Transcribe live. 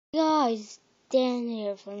Guys, Dan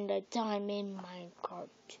here from the Diamond Minecart.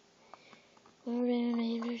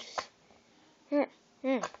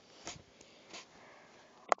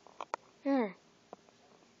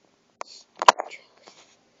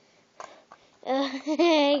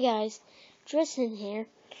 Hey guys, Tristan here.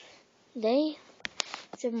 Today,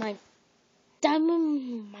 it's my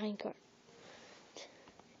Diamond Minecart.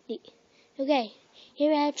 Okay,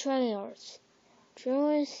 here I have Trayaurus.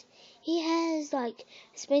 Trayaurus, he has like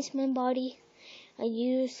a spaceman body I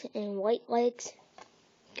use and white legs,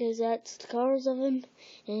 because that's the colors of him,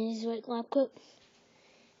 and his white lab coat.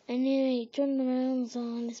 And then he turned around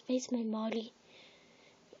on the spaceman body.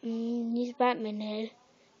 He's Batman head,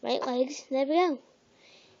 white legs. There we go.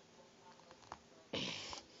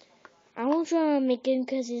 I won't try to make him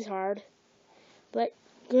because he's hard, but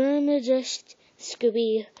gonna just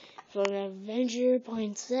Scooby from the Avenger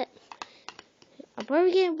Point set. I'll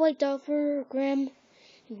probably get like Dr. Grim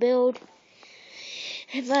build.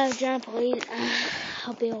 If I have giant plate,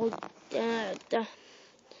 I'll build the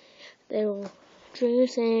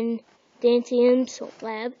Trayaurus and Dan's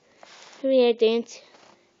lab. Here we have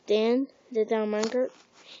Dan, the Diamond Minecart.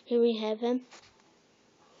 Here we have him.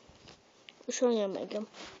 I'll show you how to make him.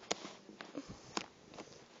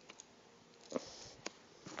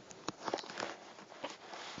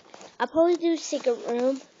 I'll probably do secret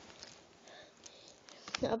room.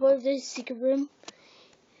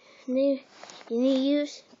 You need to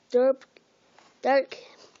use dark.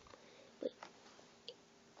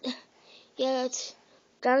 Yeah, it's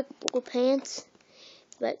dark blue pants,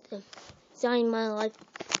 but the design my life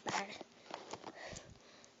bad.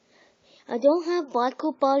 I don't have black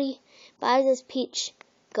coat body, but I have this peach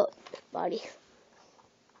coat body.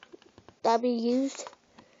 That'll be used.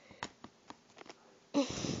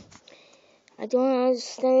 I don't have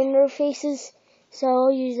standard faces, so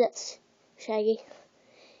I'll use that shaggy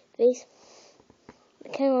face.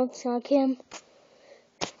 It kind of looks like him.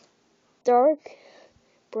 Dark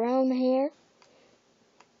brown hair.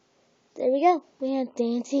 There we go. We have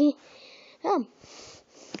Dancy.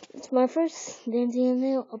 It's my first Dancy in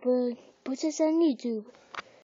there. I'll put this on YouTube.